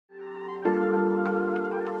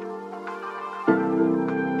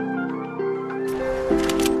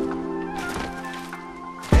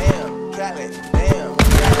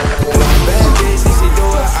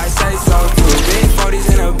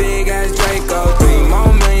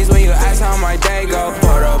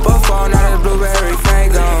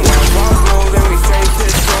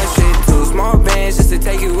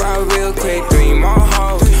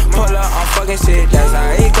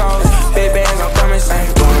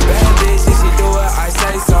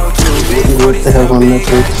what the hell on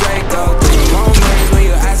Netflix? When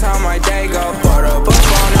you ask how my day go, bought up a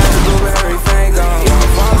phone, not a blueberry Faygo.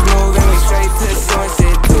 Phones moving me straight to the source.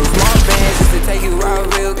 Shit, 2 small bands just to take you out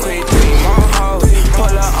real quick. 3 more hoes, pull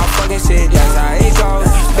up, I'm fucking shit. That's how it goes.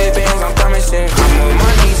 Big bands, I'm coming shit. I'm with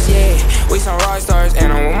my niggas, yeah. We some rock stars,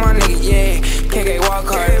 and I'm with my niggas, yeah. KK walk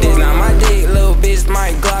hard, this not my dick, little bitch, my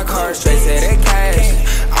Glock hard. Straight to the cash.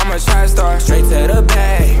 I'm a trap star, straight to the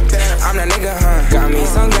bag. I'm the nigga, got me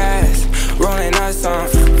some gas, rolling up some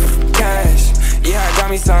cash. Yeah, I got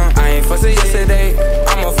me some. I ain't fussing yesterday,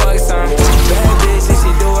 I'ma fuck some. Bad bitch, and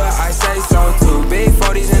she do what I say so. 2 big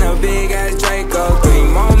 40s and a big ass Draco. 3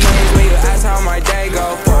 more minutes when you ask how my day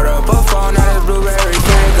go. Put up a phone, not a blueberry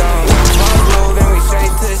Faygo. Phones moving, we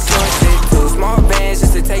straight to the source. Shit, 2 small bands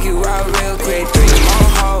just to take you out real quick. 3 more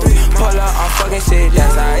hoes, pull up, I'm fucking shit.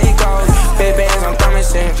 That's how it goes. Big bands, I'm coming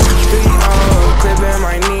shit. 3 hoes, clipping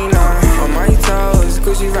my Nina on my toes.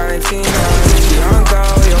 Gucci Valentina, she on go.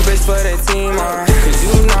 Yo, bitch for the team, cause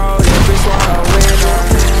you know your bitch want a winner.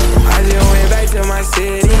 I just went back to my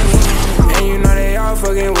city, and you know they all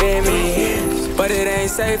fucking with me, but it ain't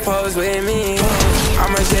safe, pose with me.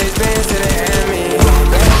 I'ma chase bands to the enemy.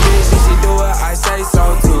 Bad bitch, and she do what I say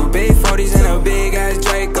so. 2 big 40s and a big ass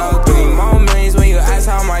Draco.